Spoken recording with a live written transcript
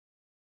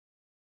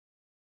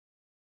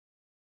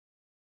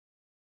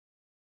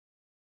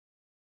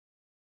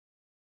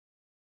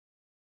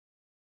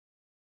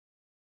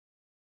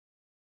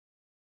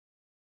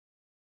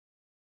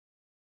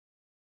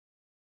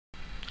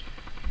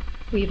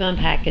We've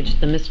unpackaged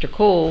the Mr.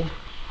 Cool,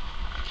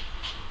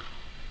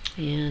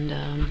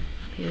 and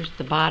here's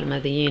the bottom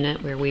of the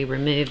unit where we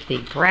removed the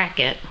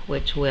bracket,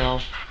 which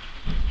will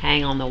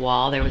hang on the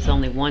wall. There was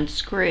only one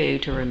screw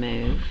to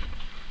remove.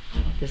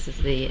 This is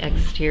the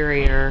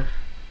exterior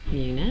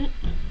unit.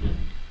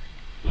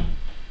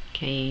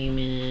 Came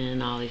in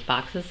all these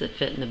boxes that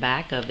fit in the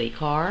back of the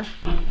car.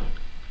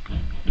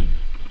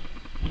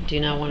 Do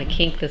not want to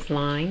kink this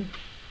line.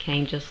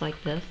 Came just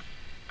like this.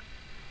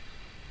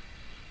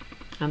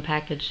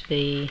 Unpackaged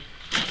the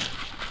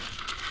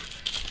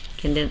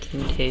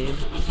condensing tube.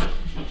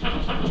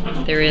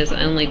 There is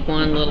only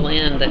one little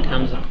end that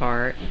comes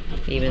apart,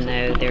 even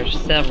though there's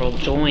several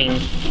join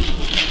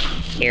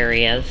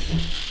areas.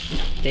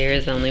 There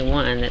is only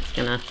one that's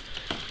gonna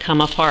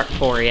come apart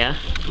for you.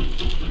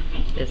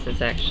 This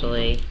is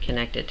actually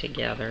connected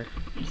together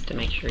just to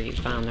make sure you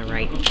find the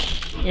right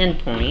end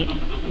point.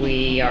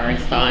 We are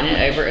installing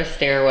it over a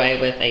stairway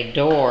with a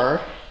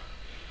door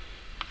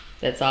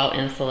that's all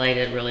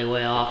insulated really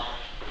well.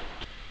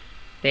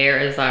 There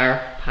is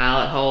our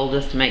pilot hole,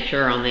 just to make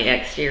sure on the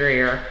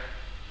exterior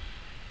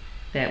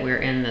that we're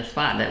in the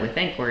spot that we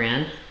think we're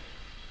in.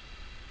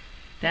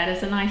 That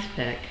is a nice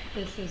pick.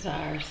 This is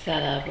our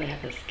setup. We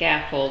have the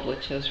scaffold,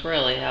 which has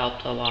really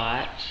helped a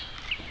lot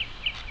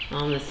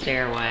on the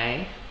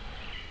stairway.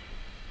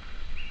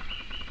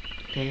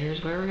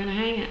 There's where we're gonna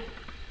hang it.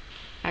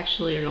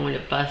 Actually, we're going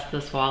to bust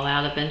this wall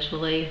out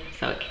eventually,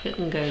 so it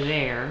couldn't go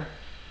there.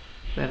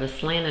 We have a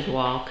slanted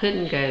wall,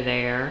 couldn't go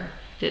there,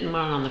 didn't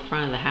want it on the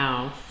front of the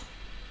house,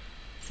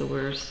 so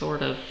we're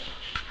sort of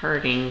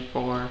hurting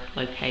for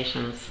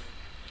locations.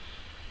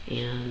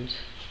 And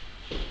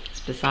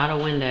it's beside a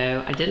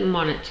window. I didn't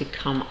want it to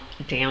come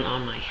down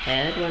on my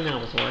head when I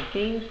was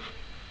working,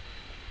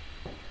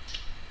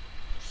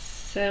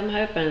 so I'm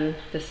hoping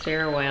the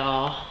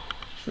stairwell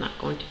is not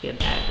going to be a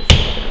bad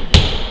decision.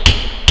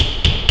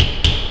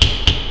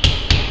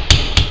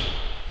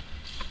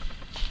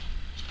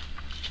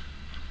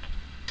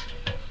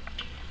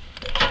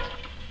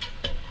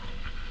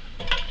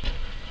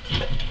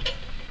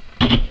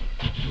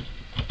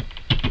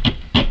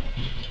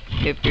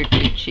 If you're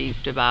too cheap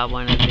to buy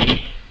one of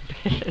these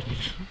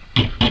beds.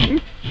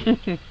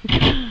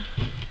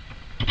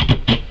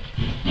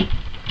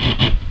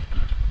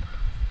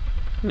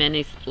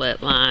 Mini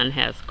split line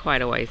has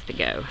quite a ways to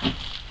go.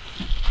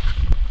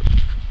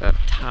 Up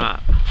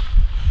top,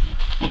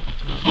 all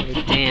the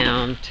way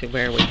down to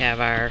where we have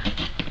our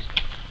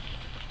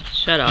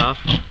shut off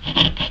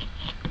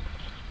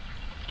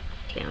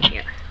down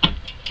here.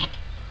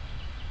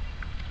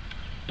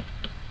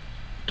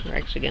 We're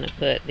actually going to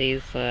put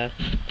these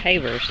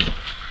pavers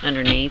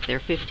underneath. They're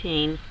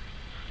 15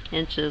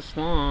 inches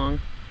long.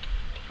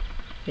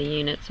 The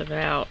unit's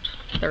about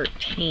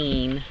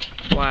 13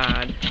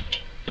 wide,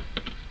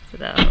 so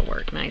that ought to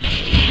work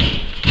nicely.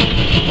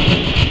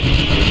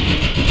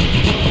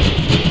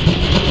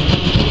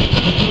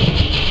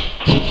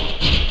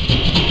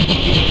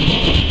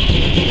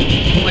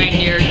 When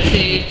you're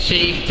too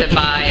cheap to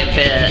buy a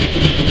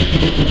bit.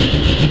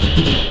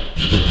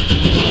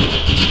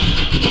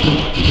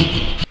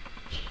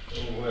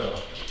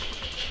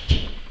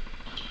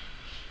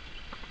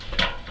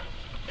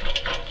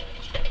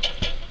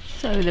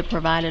 So the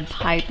provided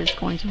pipe is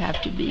going to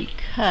have to be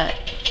cut,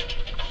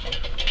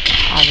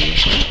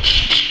 obviously.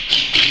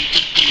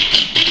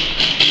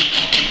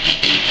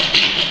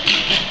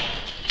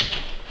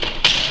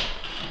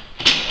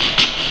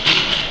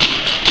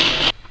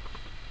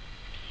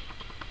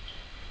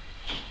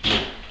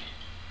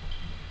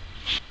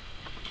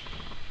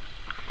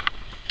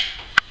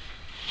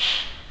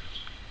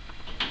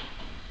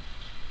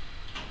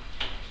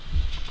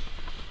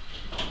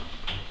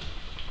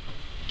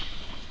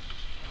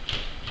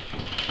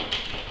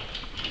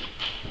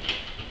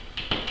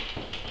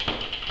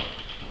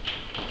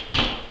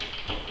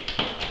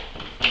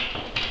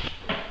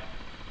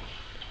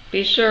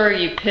 Be sure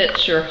you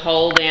pitch your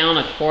hole down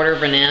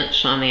 1/4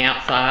 inch on the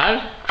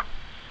outside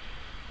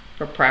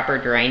for proper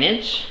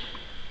drainage.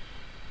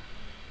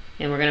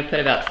 And we're going to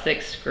put about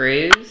 6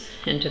 screws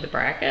into the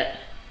bracket.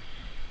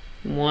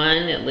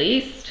 One at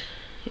least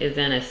is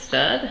in a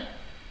stud,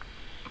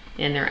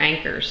 and they're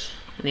anchors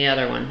in the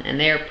other one, and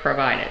they're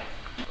provided.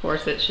 Of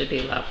course, it should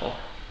be level.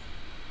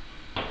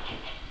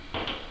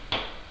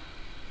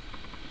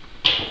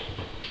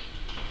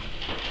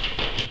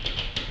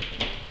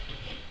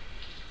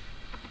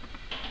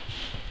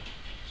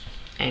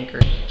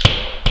 Anchored.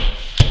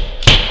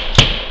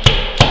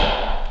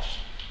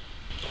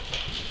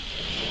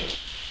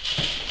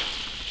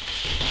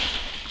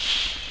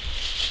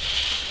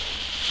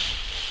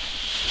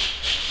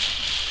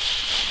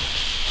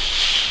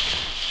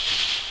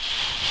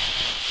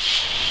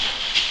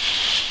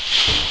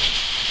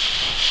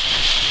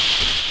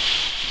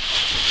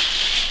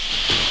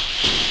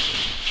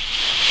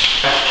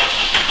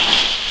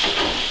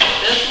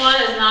 This one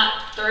is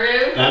not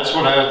through? That's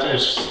what I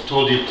just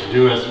told you to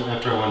do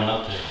after I went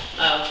out there.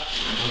 Oh.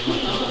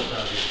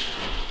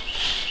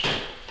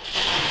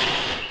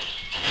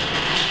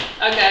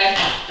 Okay,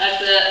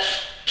 that's it.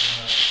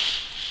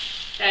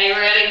 Okay, you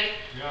ready?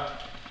 Yeah,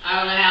 I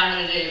don't know how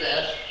I'm gonna do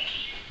this.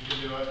 you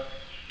can do it.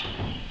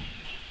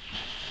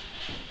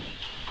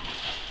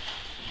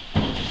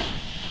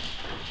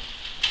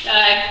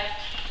 Okay.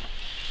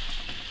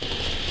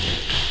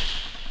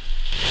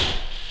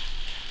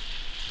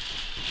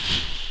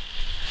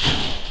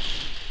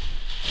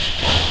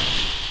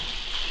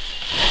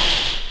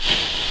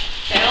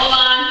 Okay, hold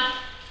on.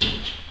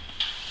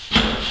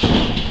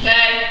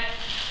 Okay.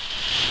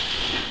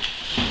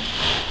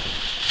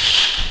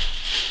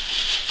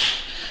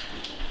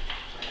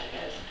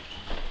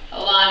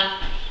 Hold on.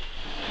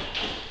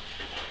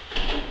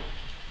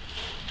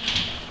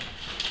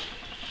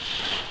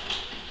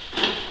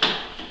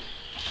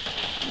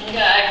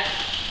 Okay.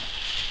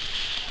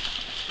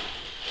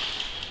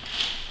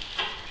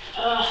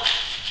 Ugh.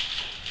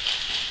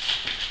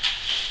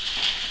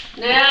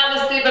 Now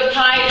the stupid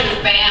pipe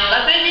is bound.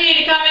 I think you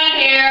need to come in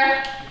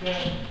here.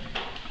 Okay.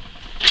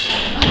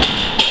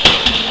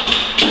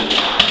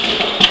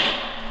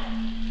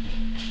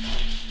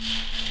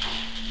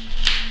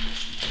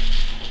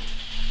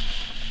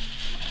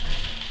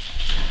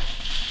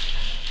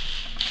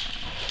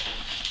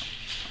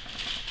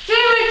 Do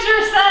it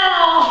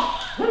yourself.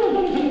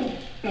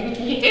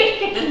 You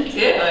can do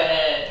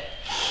it.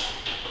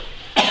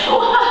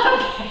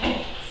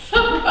 What?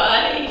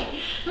 Somebody.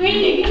 I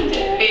mean, you can do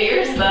it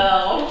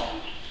yourself.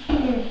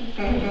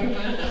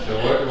 So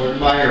what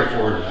am I here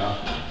for now?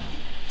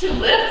 To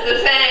lift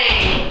the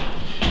tank.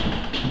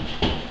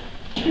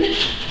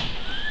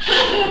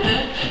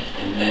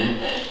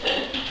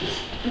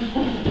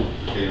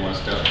 Okay, you want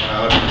to step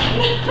out?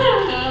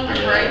 I'm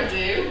afraid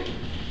to.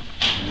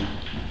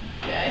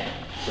 Okay.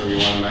 So you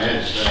want my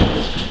edge step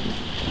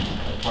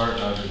apart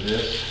out of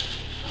this?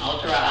 I'll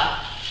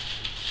try.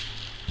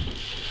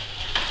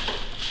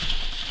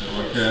 So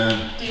we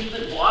can.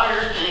 Stupid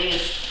water thing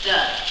is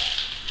stuck.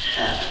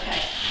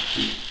 Okay.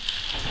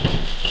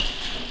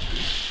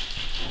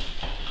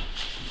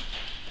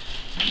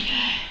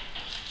 Okay.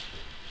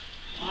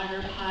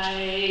 Water pipe.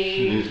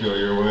 These go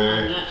your I'm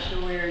way. not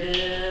sure where it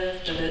is,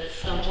 but it's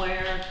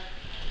somewhere.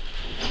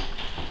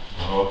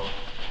 Oh,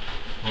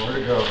 where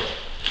to go?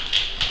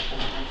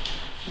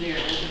 There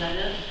it is. Is that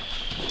it?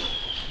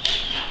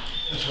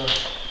 This way.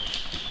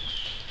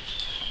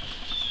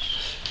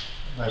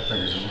 My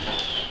fingers in there.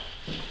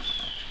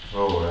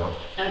 Oh well.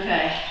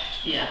 Okay.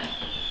 Yeah.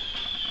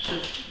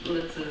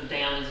 It's as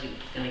down as it's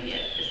gonna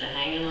get. Is it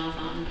hanging on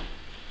something?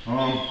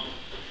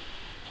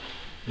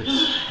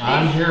 It's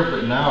on here,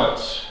 but now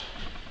it's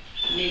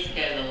It needs to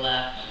go to the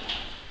left.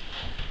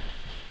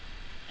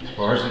 as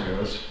far as it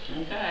goes.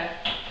 Okay.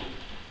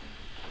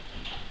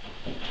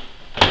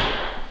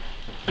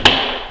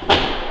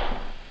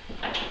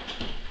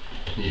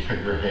 Yeah,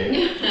 great.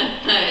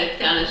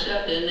 It's kind of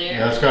shoved in there.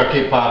 Yeah, it's gotta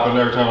keep popping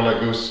every time that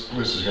goose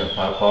is gonna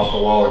pop off the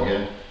wall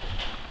again.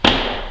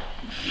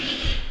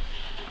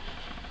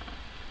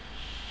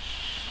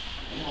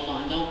 Hold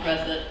on, don't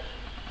press it.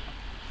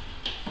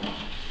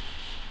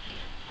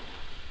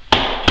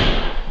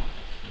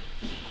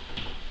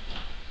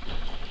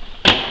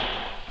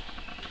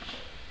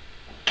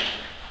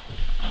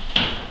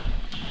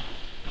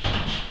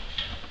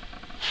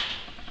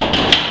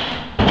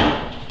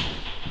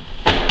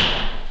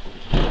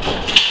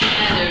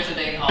 And there's a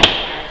big hole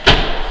there.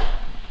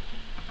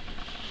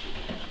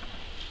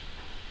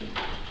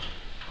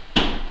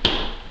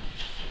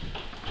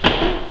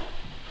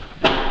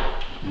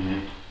 Mm-hmm.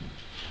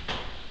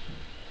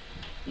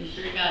 You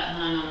sure you got it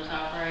hung on the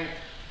top right?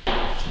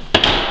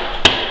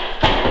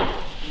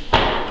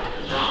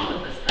 What's wrong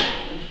with this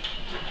thing?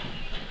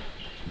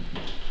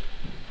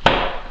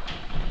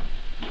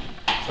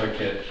 It's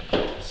like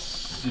it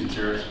seems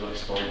here it's like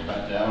slowing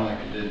back down like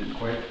it didn't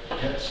quite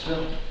catch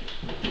still.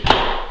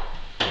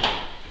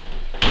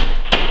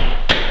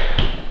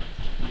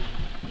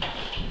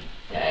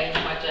 Okay,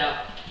 watch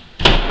out.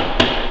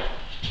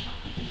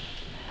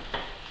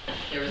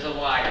 There was a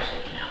wire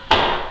sticking out.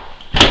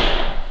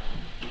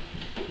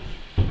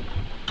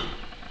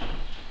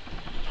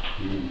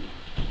 Mm.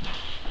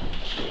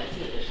 Let's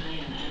see if there's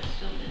hanging there. It's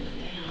still bending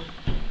down.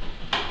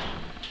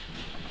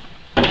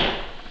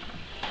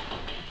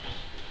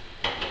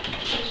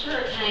 I'm sure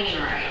it's hanging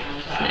right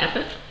on top. Snap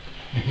it.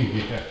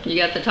 Yeah. You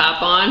got the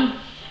top on?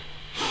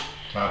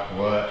 Top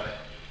what?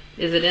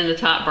 Is it in the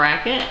top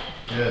bracket?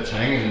 Yeah, it's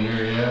hanging in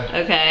there,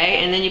 yeah. Okay,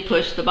 and then you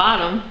push the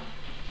bottom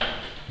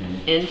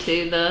Mm.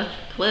 into the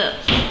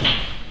clips.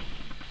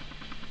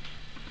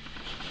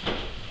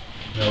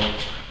 Nope.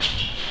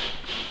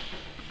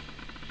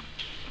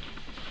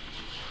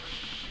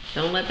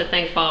 Don't let the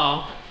thing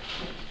fall.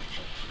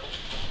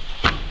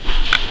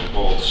 The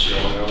bolts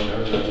showing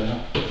over there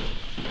now.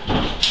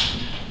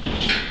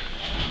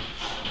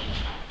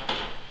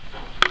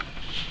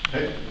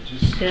 Hey,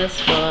 just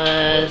This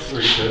was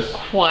read this.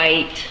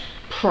 quite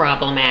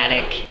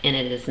problematic, and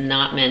it is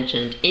not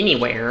mentioned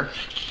anywhere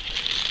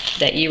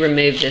that you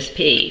remove this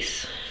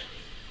piece.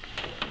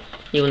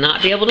 You will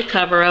not be able to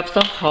cover up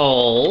the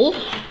hole.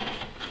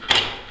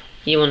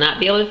 You will not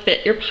be able to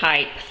fit your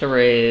pipe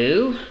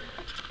through.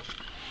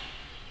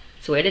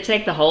 So we had to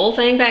take the whole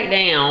thing back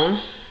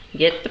down,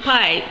 get the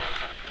pipe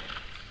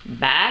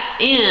back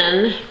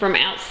in from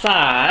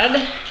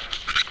outside.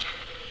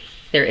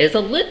 There is a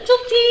little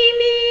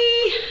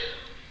teeny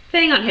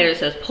thing on here that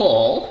says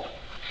pull.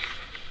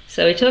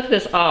 So we took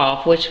this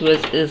off, which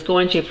is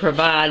going to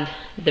provide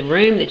the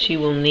room that you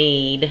will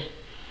need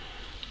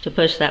to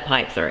push that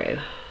pipe through.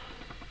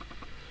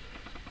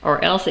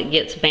 Or else it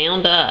gets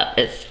bound up.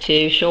 It's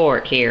too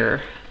short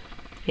here.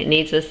 It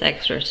needs this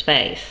extra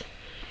space.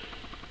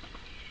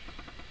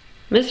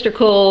 Mr.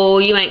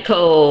 Cool, you ain't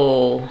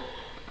cool.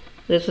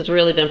 This has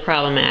really been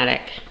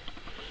problematic.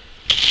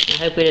 I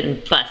hope we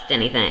didn't bust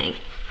anything.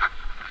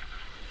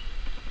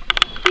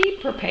 Be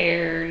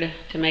prepared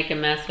to make a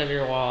mess of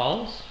your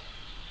walls.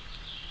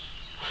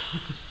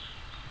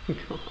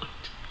 God.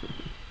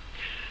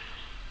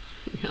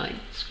 You like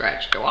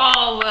scratched your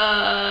walls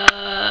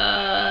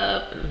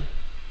up. And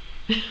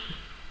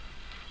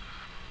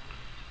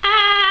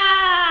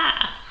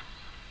ah!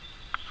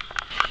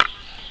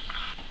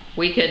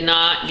 We could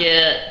not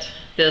get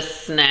this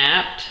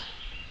snapped.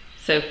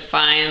 So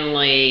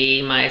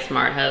finally, my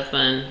smart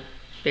husband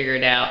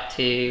figured out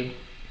to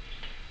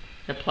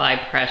apply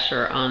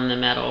pressure on the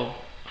metal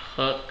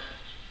hook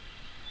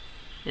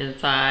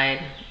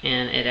inside,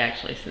 and it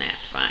actually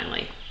snapped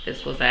finally.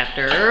 This was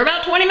after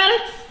about 20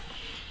 minutes.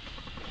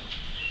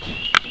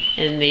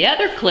 And the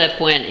other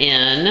clip went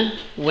in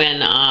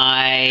when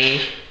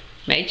I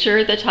made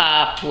sure the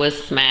top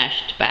was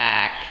smashed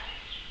back,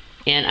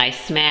 and I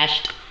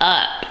smashed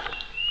up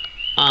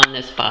on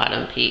this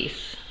bottom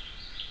piece.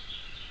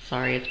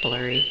 Sorry, it's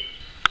blurry.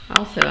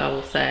 Also, I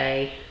will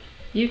say,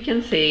 you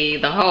can see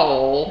the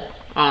hole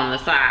on the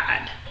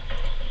side.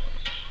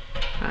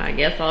 I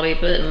guess I'll be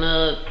putting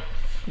a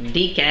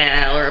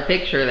decal or a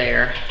picture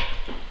there.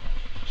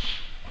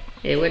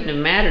 It wouldn't have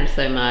mattered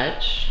so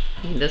much.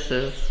 This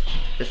is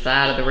the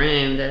side of the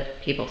room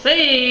that people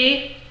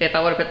see if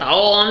I would have put the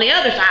hole on the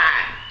other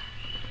side.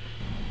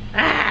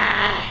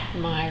 Ah,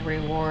 my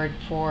reward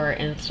for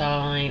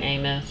installing a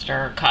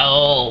Mr.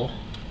 Cole.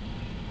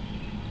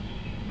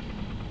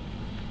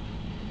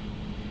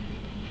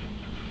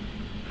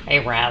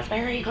 A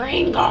raspberry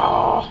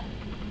Gringo.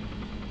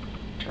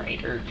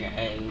 Trader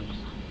Joe's.